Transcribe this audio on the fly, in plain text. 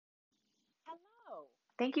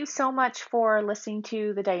Thank you so much for listening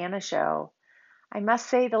to the Diana Show. I must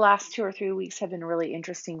say, the last 2 or 3 weeks have been really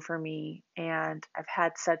interesting for me, and I've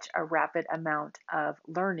had such a rapid amount of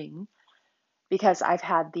learning because I've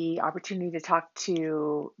had the opportunity to talk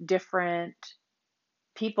to different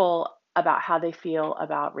people about how they feel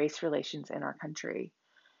about race relations in our country.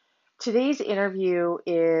 Today's interview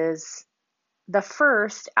is the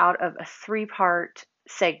first out of a three-part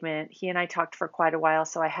segment. He and I talked for quite a while,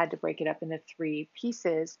 so I had to break it up into three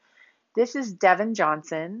pieces. This is Devin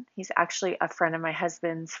Johnson. He's actually a friend of my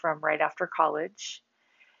husband's from right after college.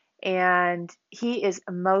 And he is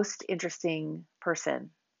a most interesting person.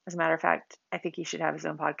 As a matter of fact, I think he should have his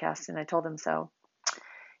own podcast, and I told him so.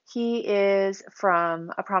 He is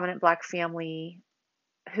from a prominent Black family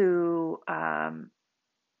who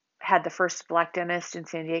had the first Black dentist in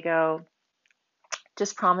San Diego,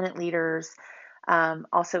 just prominent leaders,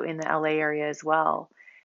 also in the LA area as well.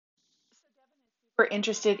 Super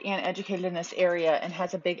interested and educated in this area and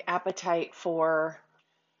has a big appetite for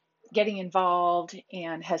getting involved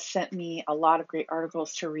and has sent me a lot of great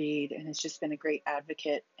articles to read and has just been a great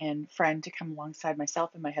advocate and friend to come alongside myself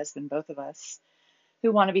and my husband, both of us,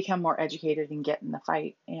 who want to become more educated and get in the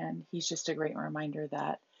fight. And he's just a great reminder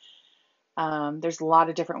that there's a lot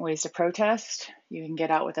of different ways to protest. You can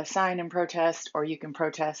get out with a sign and protest, or you can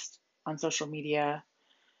protest on social media,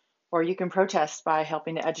 or you can protest by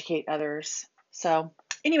helping to educate others. So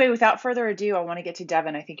anyway, without further ado, I want to get to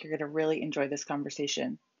Devin. I think you're going to really enjoy this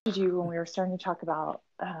conversation. You, when we were starting to talk about,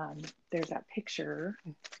 there's that picture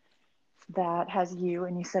that has you,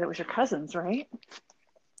 and you said it was your cousins, right?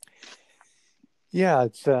 Yeah,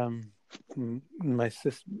 it's me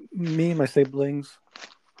and my siblings,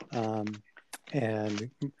 and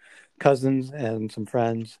cousins and some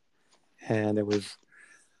friends, and it was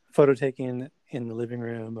photo taken in the living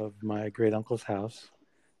room of my great uncle's house,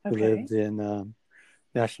 who lived in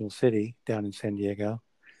National City down in San Diego,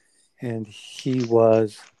 and he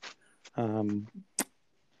was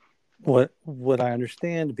what I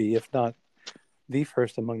understand to be, if not the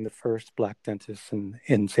first, among the first Black dentists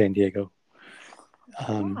in San Diego.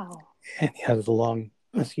 Wow. And he has a long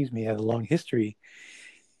history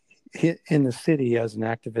in the city as an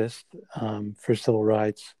activist for civil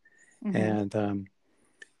rights. Mm-hmm.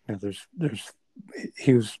 And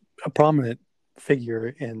he was a prominent figure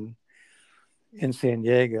in San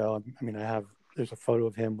Diego. I mean, there's a photo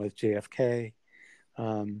of him with JFK.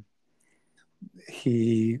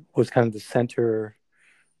 He was kind of the center,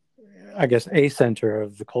 I guess, a center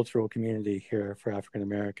of the cultural community here for African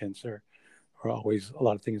Americans. There are always a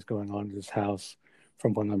lot of things going on in this house,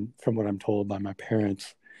 from what I'm told by my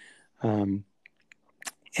parents. And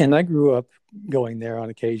I grew up going there on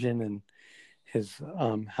occasion, and his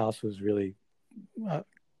house was really,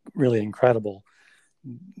 really incredible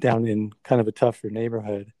down in kind of a tougher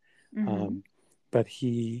neighborhood. Mm-hmm. But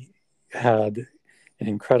he had an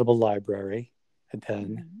incredible library,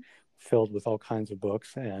 filled with all kinds of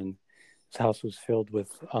books, and his house was filled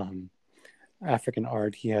with African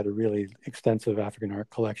art. He had a really extensive African art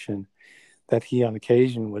collection that he on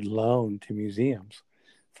occasion would loan to museums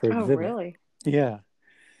for exhibit. Oh, really? Yeah.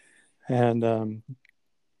 And I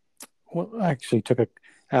actually took an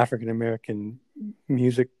African American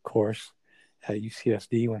music course at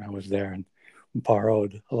UCSD when I was there, and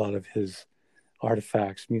borrowed a lot of his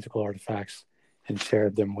musical artifacts, and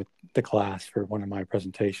shared them with the class for one of my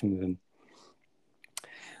presentations. And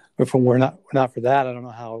if it were not for that, I don't know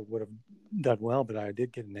how I would have done well, but I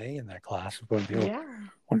did get an A in that class. It was one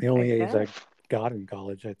of the only A's I got in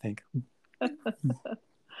college, I think.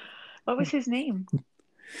 What was his name?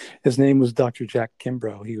 His name was Dr. Jack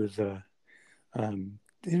Kimbrough. He was a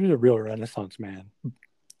real Renaissance man,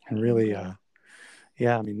 and really, I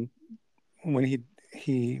mean, when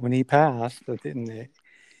he passed in the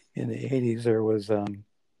 80s, there was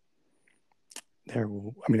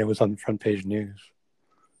it was on the front page news.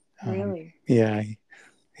 Really? Yeah,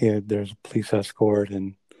 there's a police escort,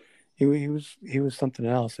 and he was something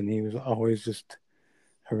else, and he was always just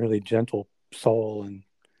a really gentle soul, and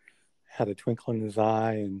had a twinkle in his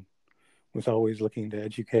eye, and was always looking to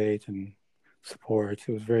educate and support.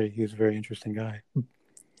 He was a very interesting guy.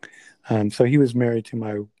 So he was married to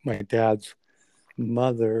my dad's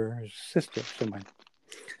mother's sister. So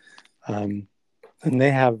and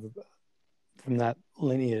they have, from that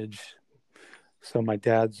lineage. So my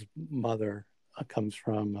dad's mother comes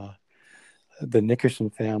from the Nickerson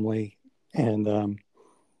family, and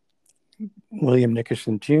William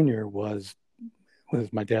Nickerson Jr. was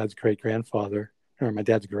my dad's grandfather,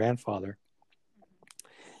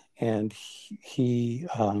 and he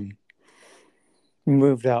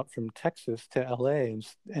moved out from Texas to LA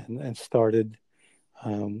and started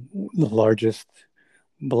the largest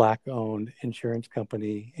Black-owned insurance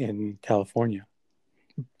company in California.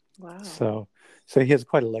 Wow. So, so he has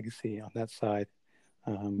quite a legacy on that side.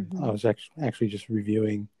 I Mhm. was actually just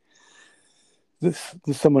reviewing this.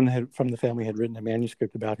 Someone from the family had written a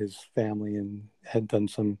manuscript about his family and had done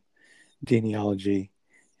some genealogy,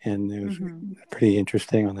 and it was Mhm. pretty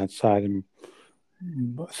interesting on that side. And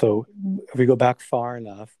so, if we go back far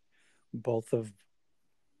enough, both of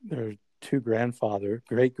their two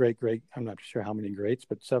great, I'm not sure how many greats,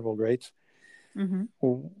 but several greats, Mhm.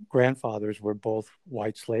 grandfathers were both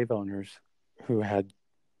white slave owners who had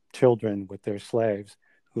children with their slaves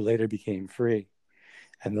who later became free.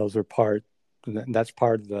 And that's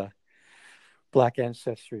part of the Black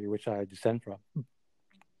ancestry which I descend from. How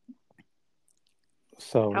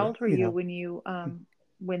So, old were you when you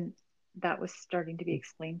when that was starting to be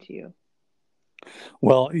explained to you?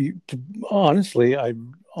 well, honestly, I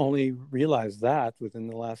only realized that within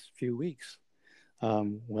the last few weeks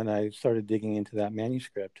when I started digging into that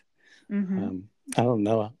manuscript. Mhm. I don't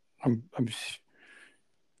know.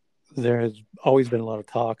 There has always been a lot of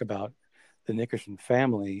talk about the Nickerson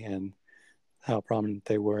family and how prominent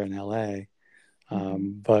they were in LA.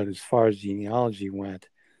 Mhm. But as far as genealogy went,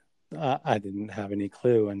 I didn't have any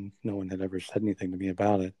clue, and no one had ever said anything to me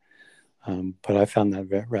about it. But I found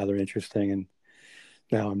that rather interesting, and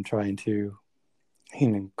now I'm trying to,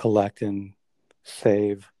 collect and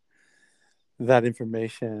save that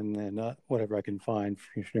information and whatever I can find,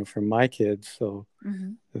 for my kids, so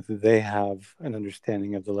Mhm. that they have an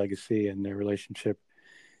understanding of the legacy and their relationship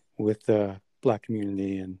with the Black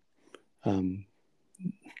community, and um,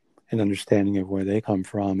 an understanding of where they come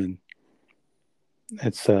from. And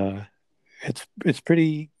it's it's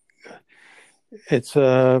pretty it's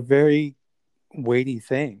a very weighty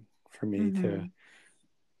thing for me to Mhm.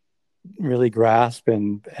 really grasp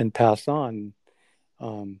and pass on,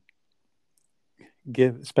 um,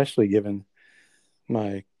 especially given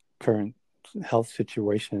my current health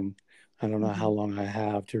situation. I don't know how Mhm. long I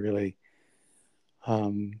have to really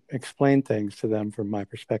explain things to them from my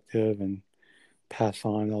perspective and pass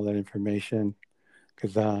on all that information,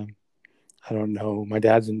 because I don't know. My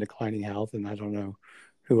dad's in declining health, and I don't know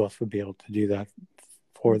who else would be able to do that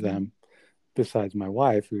for Mhm. them besides my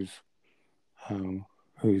wife, um,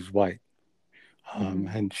 who's white.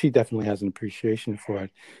 Mhm. And she definitely has an appreciation for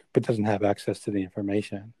it, but doesn't have access to the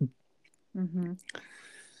information. Mhm.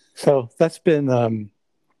 So that's been,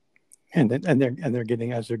 and they're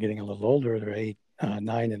getting, as they're getting a little older, they're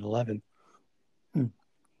 9, and 11.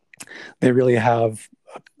 They really have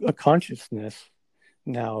a consciousness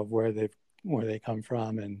now of where they come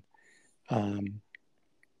from, and um,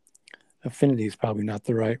 affinity is probably not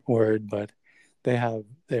the right word, but they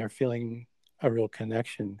are feeling a real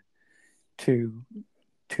connection to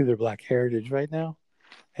their Black heritage right now,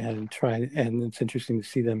 and it's interesting to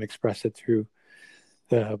see them express it through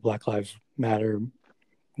the Black Lives Matter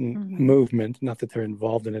Mhm. movement. Not that they're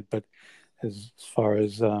involved in it, but as far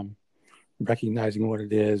as recognizing what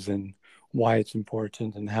it is and why it's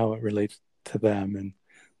important and how it relates to them and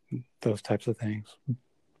those types of things.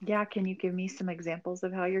 Yeah, can you give me some examples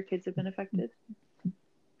of how your kids have been affected?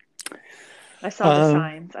 I saw the Um,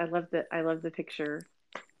 signs. I love the picture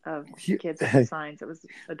of the kids with the signs. It was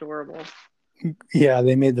adorable. yeah,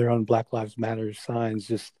 they made their own Black Lives Matter signs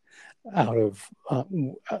just out of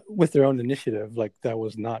with their own initiative. Like, that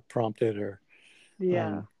was not prompted or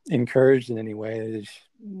Yeah. encouraged in any way.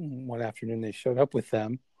 One afternoon they showed up with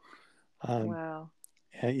them. Um, Wow.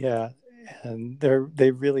 yeah, and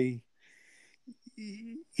they really,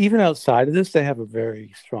 even outside of this, they have a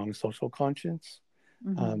very strong social conscience,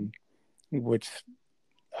 Mhm. um, which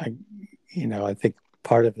I I think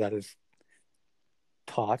part of that is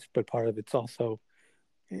taught, but part of it's also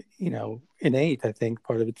innate. I think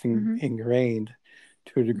part of it's Mhm. ingrained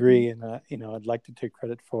to a Mhm. degree, and I'd like to take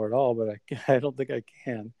credit for it all, but I don't think I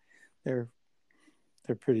can. They're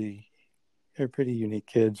they're pretty they're pretty unique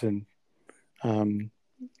kids, and um,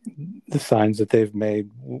 the signs that they've made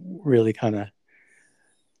really kind of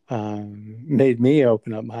made me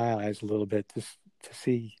open up my eyes a little bit to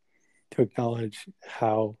see, to acknowledge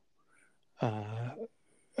uh,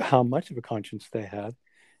 how much of a conscience they had,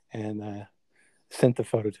 and sent the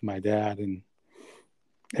photo to my dad, and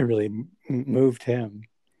it really moved him.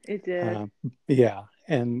 It did. Uh, yeah,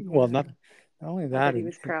 and well, not Yeah. only I that, bet he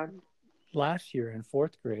was proud. last year in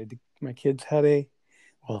fourth grade, my kids had a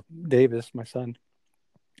well, Davis, my son,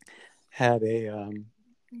 had a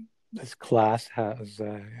this class has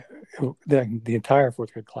the entire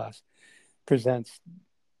fourth grade class presents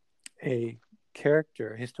a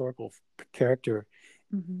historical character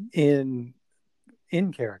Mhm. in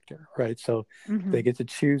in character, right? So they Mm-hmm. get to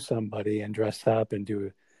choose somebody and dress up and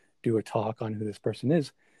do a talk on who this person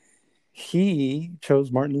is. He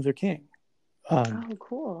chose Martin Luther King, um, Oh,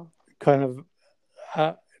 cool. kind of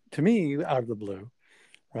uh, to me out of the blue,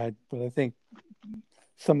 right? But I think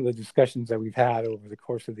some of the discussions that we've had over the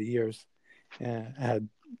course of the years had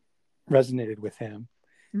resonated with him,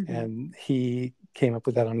 Mm-hmm. and he came up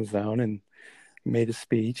with that on his own and made a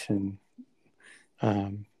speech and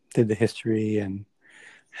did the history and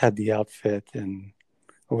had the outfit, and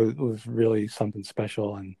it was really something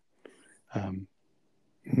special, and um,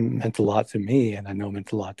 meant a lot to me, and I know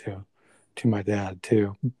meant a lot to my dad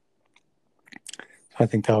too. So I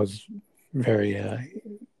think that was very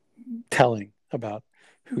telling about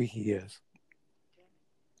who he is.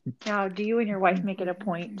 Now, do you and your wife make it a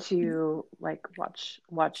point to like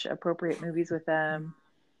watch appropriate movies with them,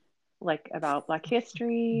 like about Black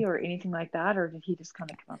history or anything like that, or did he just kind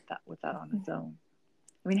of come up that with that on his own?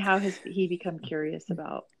 I mean, how has he become curious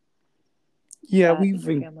about Yeah, that in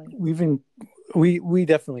your family? we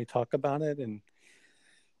definitely talk about it, and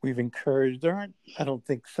we've encouraged. There aren't, I don't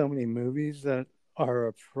think, so many movies that are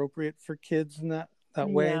appropriate for kids in that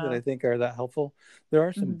way that Yeah. I think are that helpful. There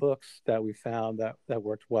are some Hmm. books that we found that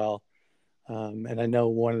worked well, and I know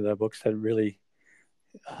one of the books that really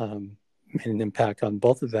made an impact on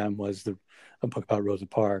both of them was a book about Rosa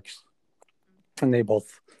Parks, and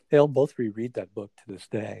they'll both reread that book to this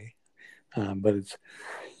day. But it's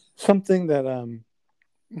something that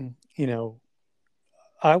you know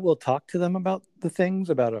I will talk to them about the things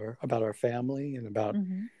about our family and about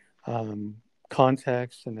Hmm. um,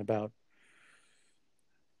 context and about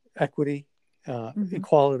equity, Hmm.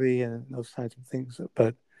 equality, and those kinds of things.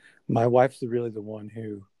 But my wife's really the one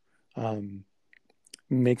who um,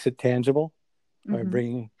 makes it tangible by Hmm.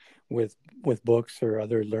 bringing with with books or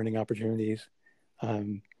other learning opportunities,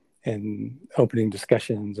 um, and opening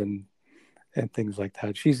discussions and things like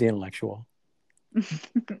that. She's the intellectual.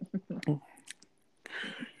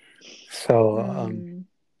 So Mm,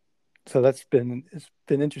 so it's been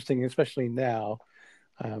interesting, especially now,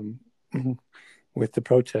 um, with the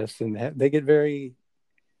protests, and they get very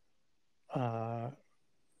uh,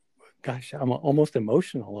 gosh, I'm almost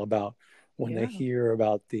emotional about when they yeah. hear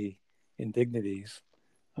about the indignities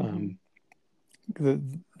Hmm. um,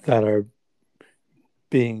 that are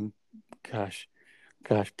being, gosh,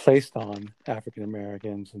 placed on African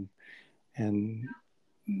Americans, and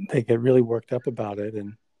they get really worked up about it,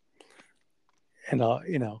 and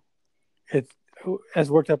it's as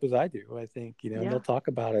worked up as I do. I think and they'll Yeah. talk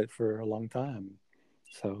about it for a long time.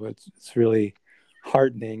 So it's really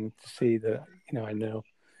heartening to see that I know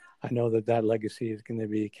that legacy is going to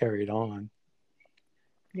be carried on.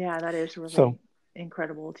 Yeah, that is So really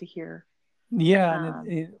incredible to hear. yeah,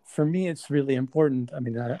 and Um, for me, it's really important. I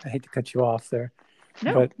mean, I hate to cut you off there,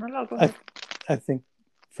 no, but not at all. Go I, ahead. I think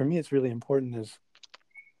for me, it's really important as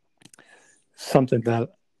something that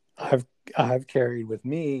I've I've carried with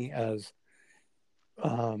me as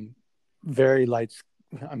um, very light.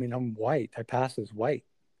 I mean, I'm white. I pass as white,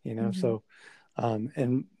 Hmm. So,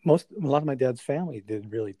 and a lot of my dad's family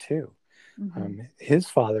did really too. Hmm. His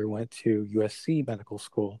father went to USC medical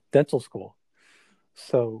school, dental school.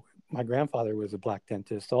 So my grandfather was a black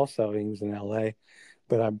dentist also. He was in LA,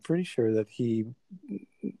 but I'm pretty sure that he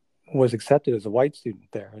was accepted as a white student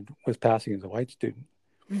there and was passing as a white student.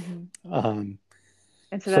 Hmm. Um,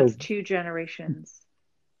 And so so that's two generations,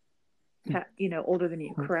 older than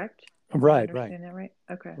you, correct? Am I right, right, understanding that right?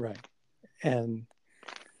 Okay. right. And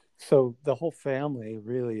so the whole family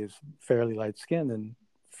really is fairly light skinned. And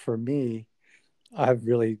for me, I've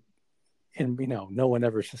really, and no one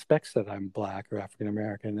ever suspects that I'm black or African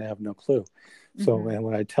American. They have no clue. So, Hmm. and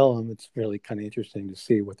when I tell them, it's really kind of interesting to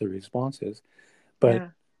see what the response is. But Yeah.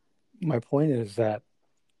 my point is that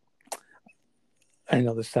I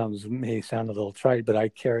know this may sound a little trite, but I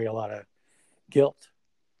carry a lot of guilt,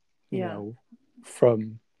 you Yeah. know,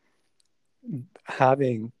 from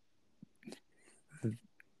having,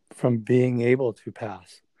 from being able to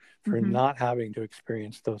pass, for Hmm. not having to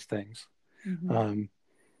experience those things Hmm. um,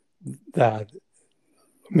 that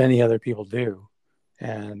many other people do.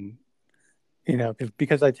 And,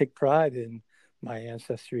 because I take pride in my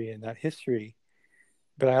ancestry and that history,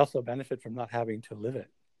 but I also benefit from not having to live it.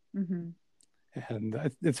 Hmm.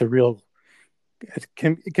 And it's a real, it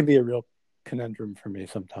can be a real conundrum for me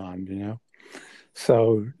sometimes.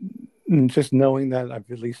 So just knowing that I've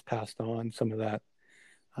at least passed on some of that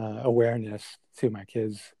awareness to my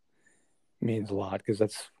kids means a lot because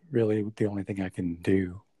that's really the only thing I can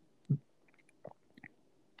do.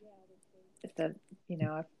 That,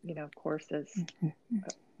 of course, as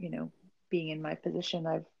uh, you know, being in my position,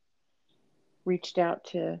 I've reached out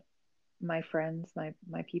to my friends,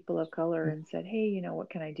 my people of color, and said, "Hey, what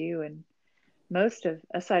can I do?" And most of,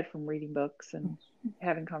 aside from reading books and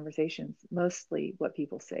having conversations, mostly what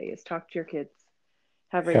people say is talk to your kids,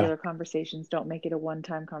 have Yeah. regular conversations, don't make it a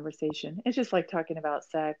one-time conversation. It's just like talking about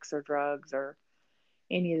sex or drugs or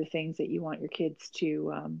any of the things that you want your kids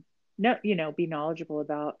to know, be knowledgeable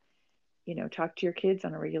about. Talk to your kids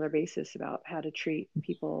on a regular basis about how to treat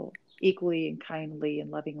people equally and kindly and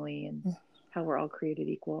lovingly, and how we're all created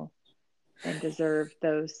equal and deserve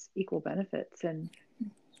those equal benefits. And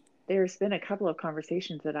there's been a couple of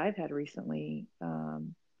conversations that I've had recently, where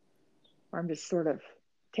I'm just sort of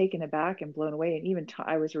taken aback and blown away. And even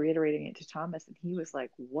I was reiterating it to Thomas, and he was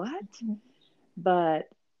like, "What?" But,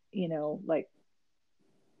 like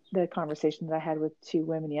the conversation that I had with two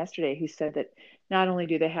women yesterday who said that not only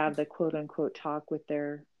do they have the quote unquote talk with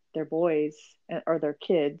their boys, or their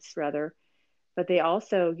kids rather, but they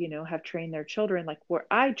also, have trained their children, like where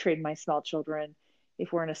I train my small children.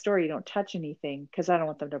 If we're in a store, you don't touch anything because I don't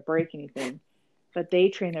want them to break anything. But they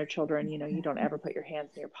train their children, you don't ever put your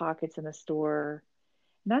hands in your pockets in a store.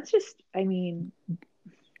 And that's just, Yeah.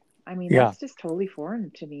 that's just totally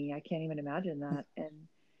foreign to me. I can't even imagine that. And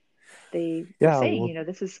they were Yeah. saying, Well,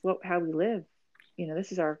 this is how we live.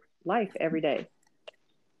 This is our life every day.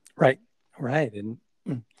 right. Right. And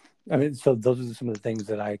I mean, so those are some of the things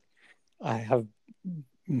that I have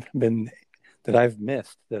been, that I've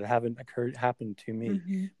missed, that haven't happened to me,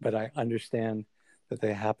 Mm-hmm. but I understand that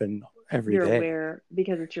they happen every You're day. aware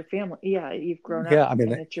because it's your family. Yeah, you've grown up Yeah. I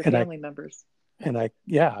mean, and it's your family members.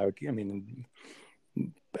 yeah, I mean,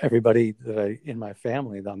 everybody that in my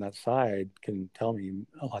family on that side can tell me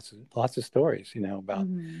lots of stories, about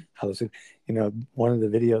Mm-hmm. how this is, one of the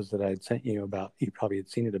videos that I had sent you about, you probably had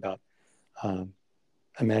seen it, about um,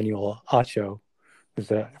 Emmanuel Acho,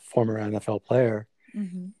 who's a former NFL player,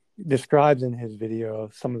 Mm-hmm. describes in his video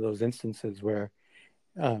some of those instances where,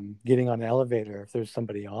 getting on an elevator, if there's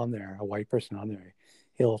somebody on there, a white person on there,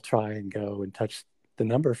 he'll try and go and touch the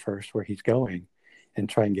number first where he's going and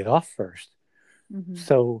try and get off first. Mm-hmm.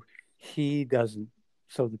 So he doesn't,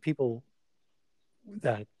 so the people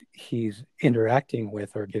that he's interacting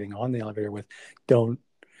with or getting on the elevator with don't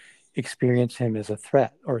experience him as a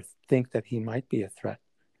threat or think that he might be a threat,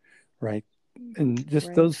 right? And just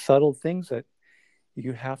Right. those subtle things that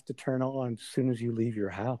you have to turn on as soon as you leave your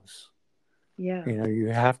house. Yeah. You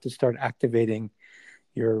have to start activating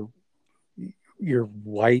your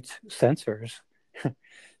white sensors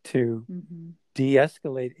to Mm-hmm.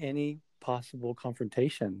 de-escalate any possible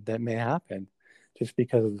confrontation that may happen just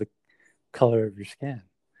because of the color of your skin.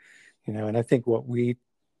 And I think what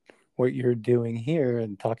you're doing here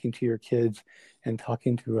and talking to your kids and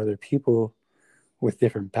talking to other people with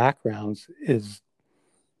different backgrounds is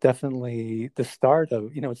definitely the start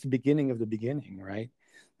of, it's the beginning of the beginning, right?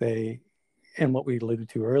 They, and what we alluded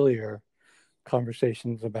to earlier,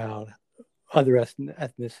 conversations about other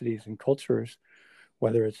ethnicities and cultures,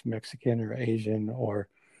 whether it's Mexican or Asian or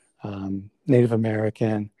Native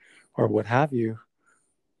American or what have you,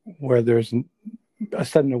 where there's a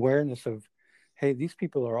sudden awareness of, hey, these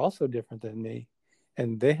people are also different than me,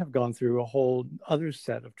 and they have gone through a whole other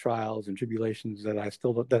set of trials and tribulations that I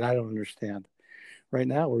don't understand. Right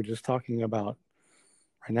now, we're just talking about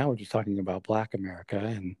Black America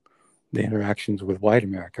and the interactions with white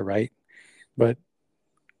America, right? But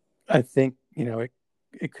I think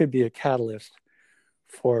it could be a catalyst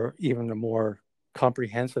for even a more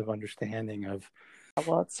comprehensive understanding of.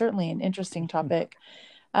 Well, it's certainly an interesting topic.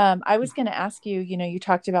 I was going to ask you, you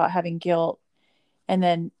talked about having guilt, and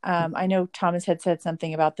then I know Thomas had said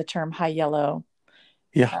something about the term high yellow.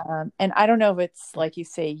 Yeah, And I don't know if it's like you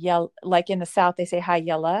say, yell, like in the South, they say high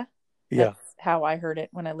yella. yeah, That's how I heard it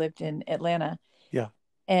when I lived in Atlanta. yeah,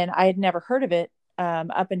 And I had never heard of it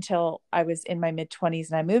up until I was in my mid 20s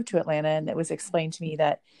and I moved to Atlanta. And it was explained to me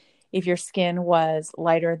that if your skin was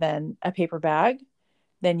lighter than a paper bag,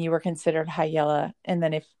 then you were considered high yellow. And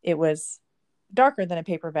then if it was darker than a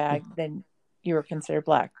paper bag, then you were considered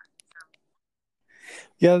black.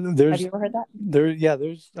 yeah. Have you ever heard that?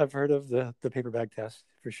 There's I've heard of the paper bag test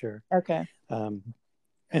for sure. Okay. Um,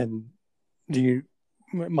 and do you?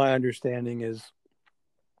 My understanding is,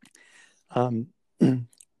 um,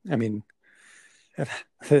 I mean,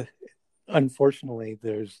 unfortunately,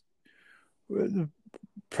 there's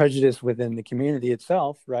prejudice within the community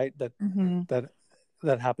itself, right? Mm-hmm. That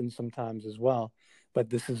that happens sometimes as well. But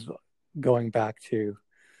this is going back to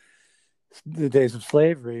the days of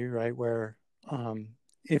slavery, right? Where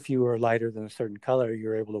if you were lighter than a certain color, you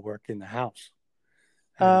were able to work in the house.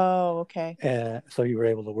 And Oh, okay. so you were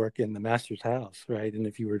able to work in the master's house, right? And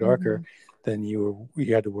if you were Mm-hmm. darker, then you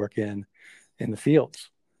had to work in the fields.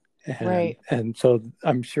 Right. And so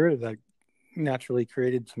I'm sure that naturally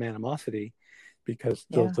created some animosity because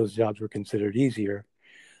Yeah. those jobs were considered easier.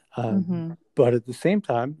 Mm-hmm. But at the same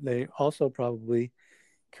time, they also probably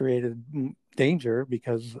created danger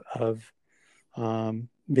because of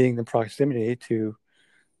being in proximity to,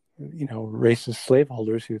 racist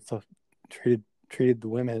slaveholders who treated the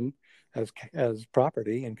women as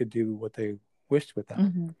property and could do what they wished with them.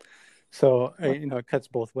 Mm-hmm. So Well, it cuts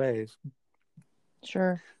both ways.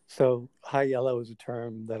 sure. So high yellow is a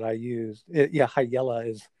term that I used. High yellow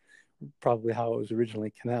is probably how it was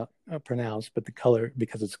originally pronounced, but the color,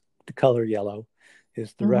 because it's the color yellow,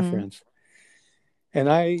 is the Mm-hmm. reference. And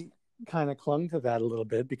I kind of clung to that a little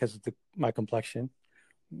bit because of my complexion,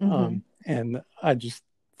 Mm-hmm. and I just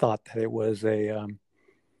thought that it was a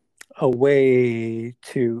way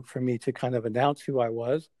for me to kind of announce who I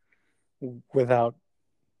was without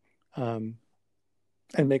and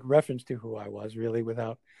make reference to who I was really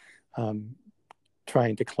without um,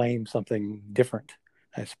 trying to claim something different,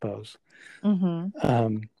 I suppose.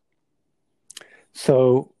 Mm-hmm.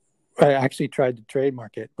 So I actually tried to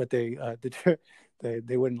trademark it, but they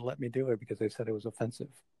wouldn't let me do it because they said it was offensive.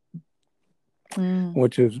 Mm.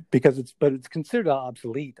 Which is but it's considered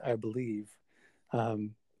obsolete, I believe.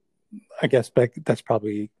 I guess, but that's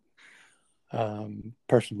probably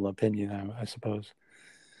personal opinion, I suppose.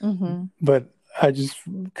 Mm-hmm. But I just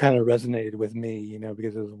kind of resonated with me,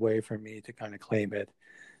 because it was a way for me to kind of claim it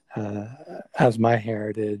as my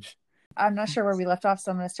heritage. I'm not sure where we left off,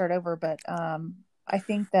 so I'm going to start over. But I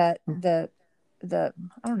think that the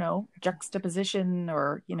I don't know, juxtaposition,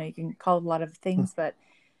 or you can call it a lot of things, but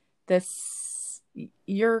this,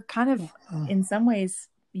 you're kind of, in some ways,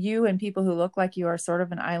 you and people who look like you are sort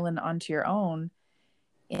of an island onto your own,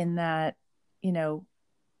 in that you know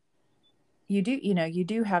you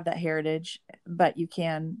do have that heritage, but you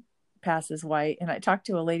can pass as white. And I talked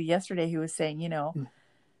to a lady yesterday who was saying,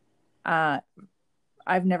 uh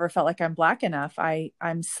I've never felt like I'm black enough.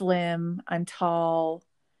 I'm slim, I'm tall,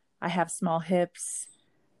 I have small hips.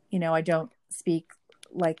 I don't speak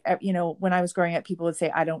like, when I was growing up, people would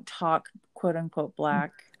say I don't talk quote unquote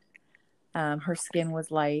black. Her skin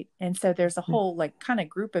was light. And so there's a whole like kind of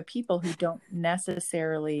group of people who don't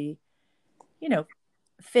necessarily, you know,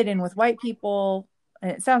 fit in with white people.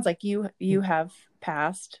 And it sounds like you have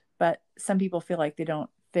passed, but some people feel like they don't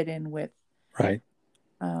fit in with Right.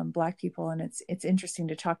 Black people, and it's interesting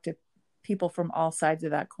to talk to people from all sides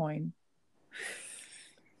of that coin.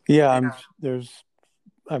 Yeah,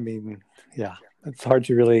 it's hard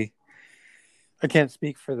to really. I can't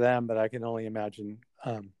speak for them, but I can only imagine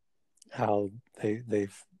how they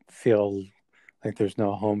feel like there's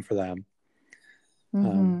no home for them,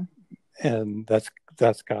 Mm-hmm. and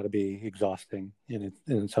that's got to be exhausting in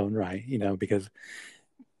its own right, because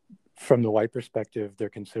from the white perspective, they're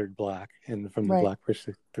considered black, and from the Right. black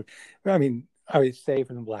perspective, I mean, I would say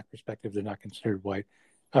from the black perspective, they're not considered white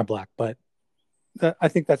or black, but I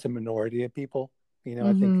think that's a minority of people.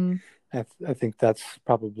 Mm-hmm. I think that's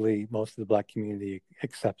probably most of the black community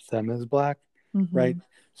accepts them as black, Mm-hmm. right?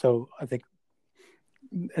 So I think,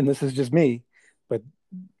 and this is just me, but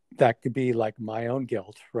that could be like my own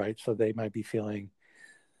guilt, right? So they might be feeling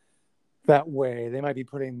that way. They might be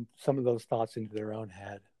putting some of those thoughts into their own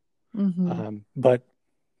head. Mm-hmm. But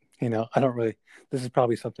I don't really. This is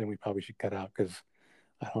probably something we probably should cut out because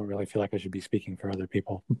I don't really feel like I should be speaking for other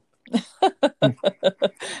people.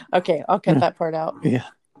 Okay, I'll cut that part out. Yeah.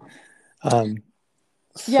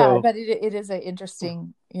 Yeah, but it is a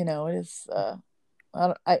interesting, it is,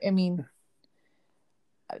 I mean,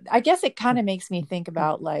 I guess it kind of makes me think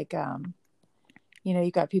about like,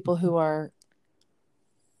 you got people who are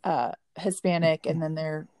Hispanic, and then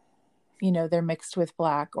they're mixed with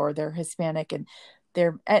Black, or they're Hispanic and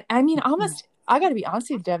I mean, almost, I got to be honest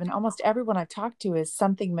with you, Devin, almost everyone I've talked to is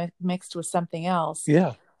something mixed with something else.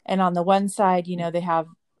 Yeah. And on the one side, they have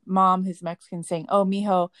mom who's Mexican saying, "Oh,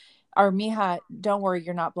 mijo, or mija, don't worry,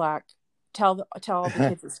 you're not Black. Tell all the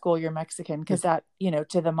kids at school you're Mexican," because that,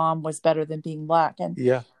 to the mom was better than being Black. And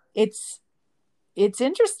yeah, it's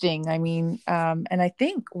interesting. I mean, and I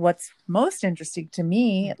think what's most interesting to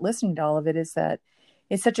me listening to all of it is that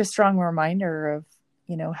it's such a strong reminder of,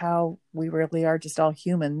 how we really are just all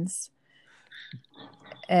humans.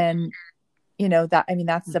 And, that, I mean,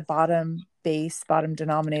 that's the bottom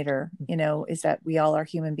denominator, is that we all are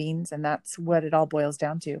human beings. And that's what it all boils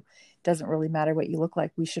down to. It doesn't really matter what you look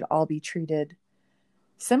like. We should all be treated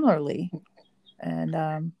similarly.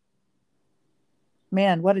 And,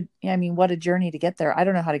 man, what a journey to get there. I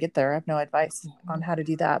don't know how to get there. I have no advice on how to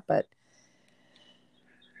do that, but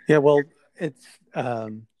yeah, well, it's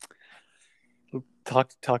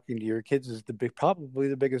talking to your kids is probably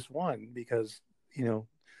the biggest one, because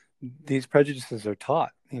these prejudices are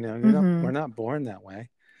taught. We're not born that way,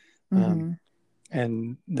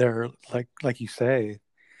 and they're like you say,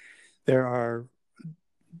 there's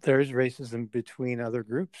racism between other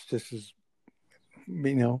groups, just as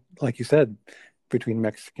like you said, between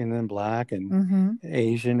Mexican and Black and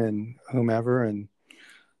Asian and whomever, and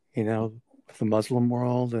the Muslim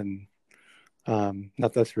world, and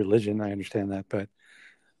not that's religion, I understand that, but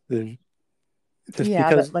there's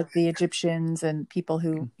but like the Egyptians and people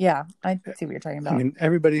who, I see what you're talking about. I mean,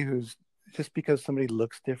 everybody just because somebody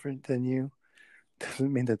looks different than you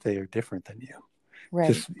doesn't mean that they are different than you. Right.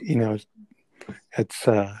 Just,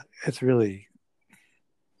 it's really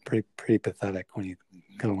pretty pathetic when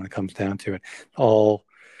it comes down to it.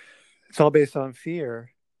 It's all based on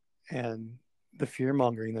fear, and the fear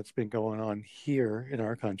mongering that's been going on here in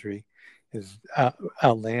our country is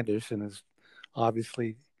outlandish, and is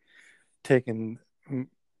obviously taken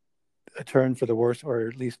a turn for the worse, or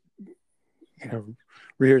at least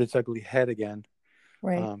reared its ugly head again,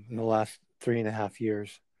 right, in the last 3.5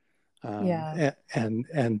 years,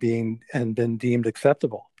 and been deemed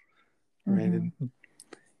acceptable, right?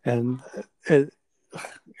 And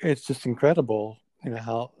it's just incredible,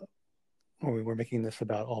 how we're making this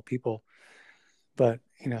about all people, but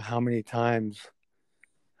how many times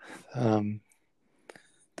the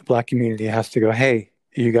Black community has to go, hey,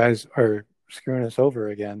 you guys are screwing us over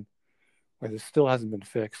again, where this still hasn't been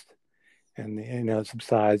fixed, and it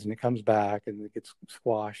subsides and it comes back and it gets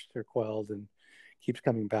squashed or quelled and keeps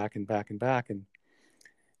coming back and back and back. And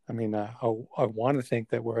I mean, I want to think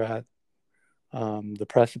that we're at the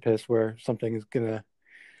precipice where something is going to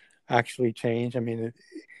actually change. I mean,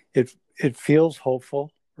 it feels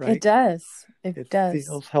hopeful, right? It does. It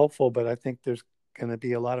feels helpful, but I think there's going to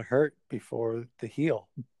be a lot of hurt before the heal.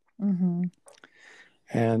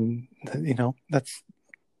 And that's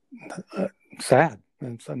sad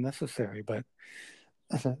and it's unnecessary, but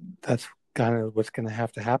that's kind of what's going to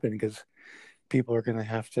have to happen, because people are going to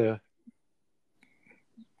have to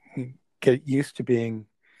get used to being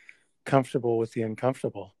comfortable with the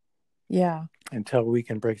uncomfortable. Yeah. Until we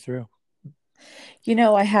can break through.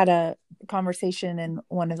 I had a conversation, and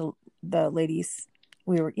one of the ladies,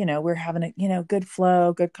 we're having a good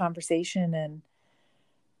flow, good conversation, and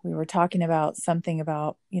we were talking about something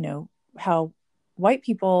about how white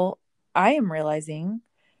people, I am realizing,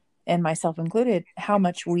 and myself included, how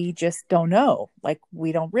much we just don't know. Like,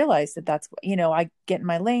 we don't realize that's I get in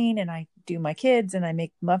my lane and I do my kids and I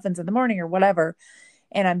make muffins in the morning or whatever,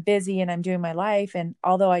 and I'm busy and I'm doing my life. And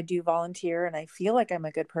although I do volunteer and I feel like I'm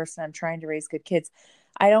a good person, I'm trying to raise good kids,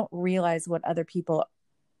 I don't realize what other people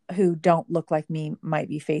who don't look like me might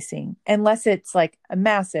be facing, unless it's like a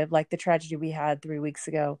massive, like the tragedy we had 3 weeks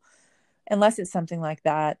ago, unless it's something like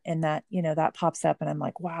that. And that, that pops up and I'm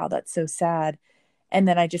like, wow, that's so sad. And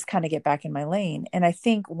then I just kind of get back in my lane. And I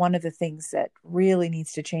think one of the things that really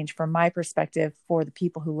needs to change from my perspective for the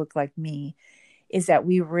people who look like me is that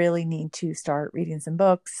we really need to start reading some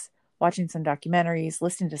books, watching some documentaries,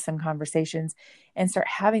 listening to some conversations, and start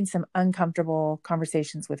having some uncomfortable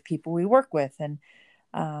conversations with people we work with, and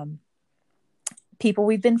people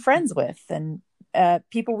we've been friends with, and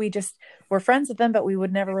people we're friends with them, but we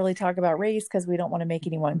would never really talk about race because we don't want to make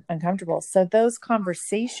anyone uncomfortable. So those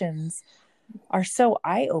conversations are so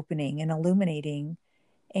eye-opening and illuminating.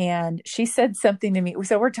 And she said something to me.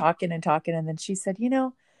 So we're talking, and then she said,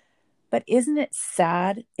 but isn't it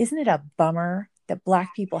sad? Isn't it a bummer that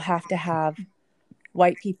Black people have to have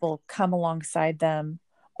white people come alongside them,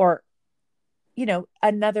 or,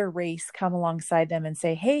 another race come alongside them and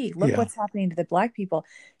say, hey, look what's happening to the Black people.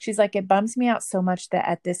 She's like, it bums me out so much that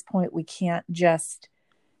at this point we can't just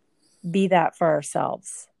be that for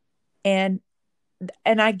ourselves. And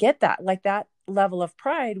I get that, like that level of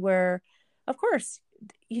pride where, of course,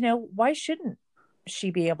 why shouldn't she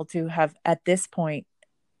be able to have, at this point,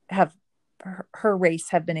 have her race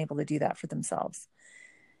have been able to do that for themselves?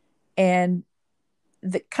 And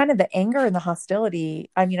the kind of the anger and the hostility,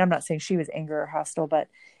 I mean, I'm not saying she was angry or hostile, but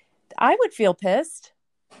I would feel pissed.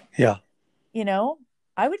 Yeah.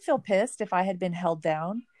 I would feel pissed if I had been held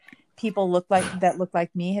down. People look like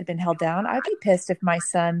me had been held down. I'd be pissed if my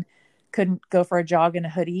son couldn't go for a jog in a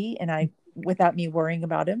hoodie and without me worrying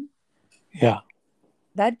about him. Yeah.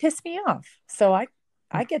 That'd piss me off. So I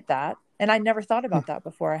get that. And I never thought about that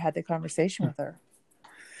before I had the conversation with her.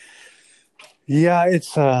 Yeah,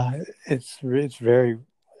 it's very,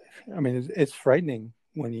 I mean, it's frightening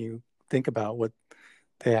when you think about what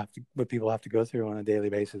people have to go through on a daily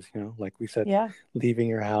basis. Like we said, leaving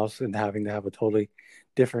your house and having to have a totally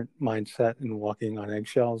different mindset and walking on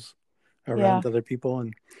eggshells Yeah. around other people.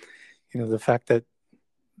 And, the fact that,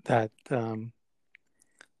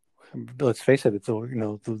 let's face it, it's,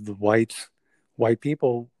 the white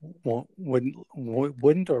people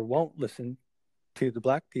wouldn't or won't listen to the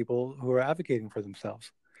black people who are advocating for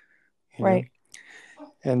themselves, Right.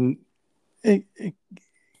 and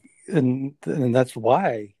and that's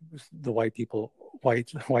why the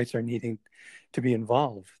whites are needing to be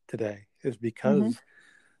involved today, is because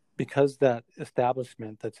that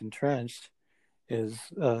establishment that's entrenched is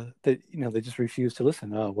that they just refuse to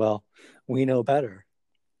listen. Oh well, we know better.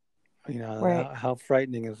 Right. How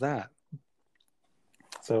frightening is that?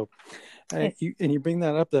 So, It, you bring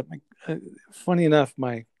that up. That funny enough,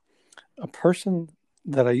 a person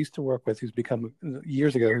that I used to work with, who's become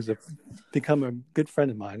years ago, become a good friend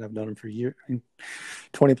of mine. I've known him for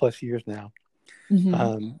 20 plus years now. He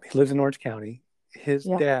lives in Orange County. His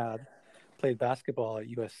dad played basketball at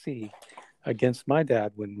USC against my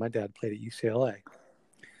dad when my dad played at UCLA.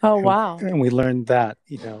 Oh, wow. And we learned that,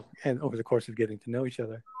 and over the course of getting to know each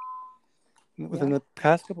other. Within the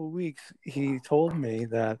past couple of weeks, he told me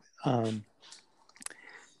that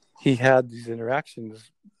he had these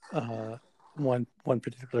interactions one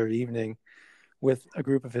particular evening with a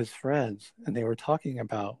group of his friends, and they were talking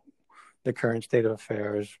about the current state of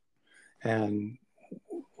affairs and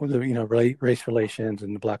race relations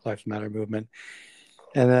and the Black Lives Matter movement,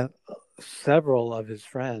 and that several of his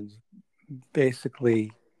friends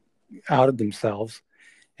basically outed themselves,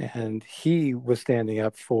 and he was standing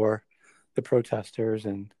up for the protesters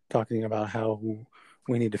and talking about how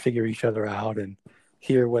we need to figure each other out and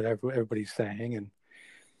hear what everybody's saying, and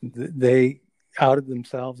they outed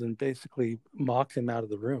themselves and basically mocked him out of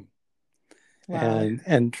the room. Wow.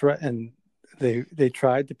 And they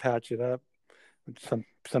tried to patch it up.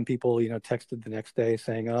 Some people texted the next day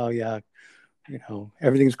saying, oh yeah,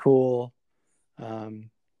 everything's cool, we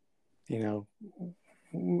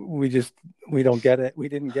don't get it, we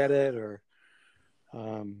didn't get it, or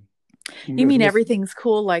you mean everything's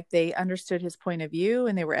cool, like they understood his point of view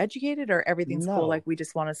and they were educated, or everything's cool like we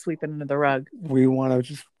just want to sweep it under the rug? We want to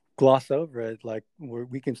just gloss over it, like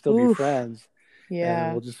we can still be friends,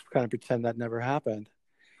 and we'll just kind of pretend that never happened.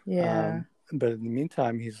 But in the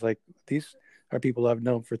meantime, he's like, these are people I've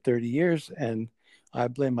known for 30 years, and I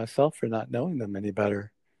blame myself for not knowing them any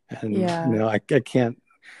better. And I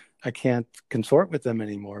can't consort with them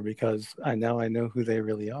anymore because I know who they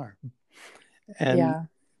really are. And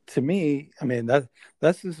to me, I mean,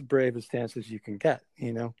 that's as brave a stance as you can get,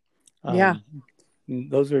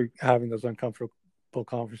 those are having those uncomfortable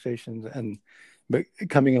conversations but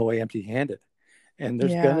coming away empty-handed. And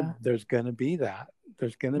there's gonna be that.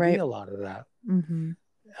 There's gonna be a lot of that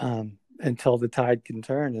until the tide can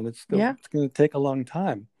turn, and it's going to take a long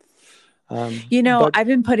time. I've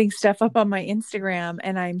been putting stuff up on my Instagram,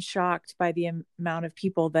 and I'm shocked by the amount of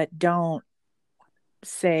people that don't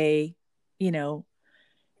say,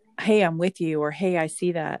 hey, I'm with you, or hey, I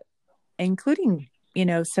see that, including,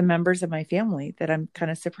 some members of my family that I'm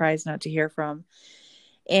kind of surprised not to hear from.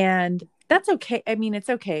 And that's okay. I mean, it's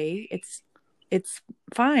okay. It's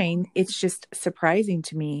fine. It's just surprising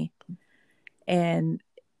to me. And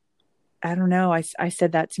I don't know. I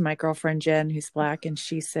said that to my girlfriend, Jen, who's Black, and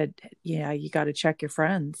she said, yeah, you got to check your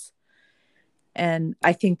friends. And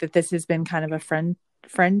I think that this has been kind of a friend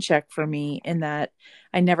check for me, in that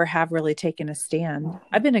I never have really taken a stand.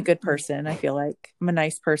 I've been a good person. I feel like I'm a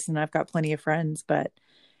nice person. I've got plenty of friends, but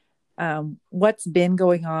what's been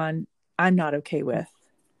going on, I'm not okay with.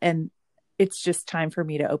 And it's just time for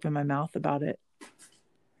me to open my mouth about it.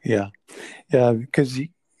 Yeah. Because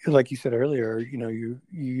like you said earlier,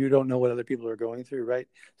 you don't know what other people are going through, right?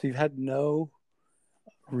 So you've had no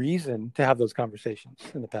reason to have those conversations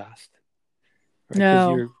in the past. Right?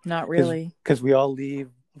 No, not really. Because we all live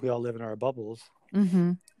in our bubbles,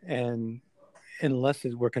 and unless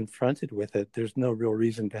we're confronted with it, there's no real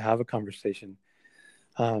reason to have a conversation.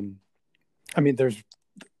 I mean,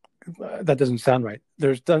 that doesn't sound right.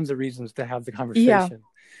 There's tons of reasons to have the conversation,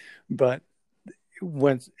 but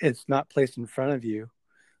when it's not placed in front of you,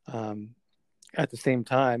 at the same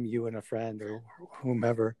time, you and a friend or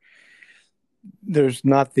whomever, there's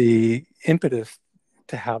not the impetus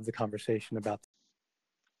to have the conversation about.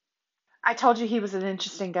 I told you he was an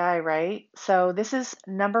interesting guy, right? So this is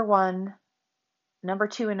number 1. Number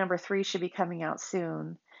 2 and number 3 should be coming out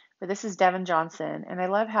soon. But this is Devin Johnson. And I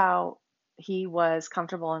love how he was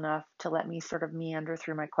comfortable enough to let me sort of meander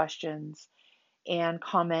through my questions and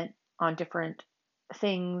comment on different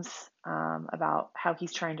things about how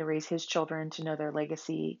he's trying to raise his children to know their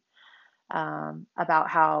legacy, about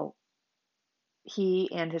how he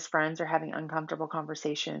and his friends are having uncomfortable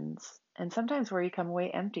conversations, and sometimes where you come away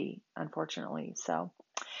empty, unfortunately. So,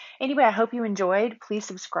 anyway, I hope you enjoyed. Please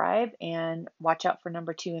subscribe and watch out for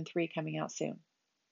number 2 and 3 coming out soon.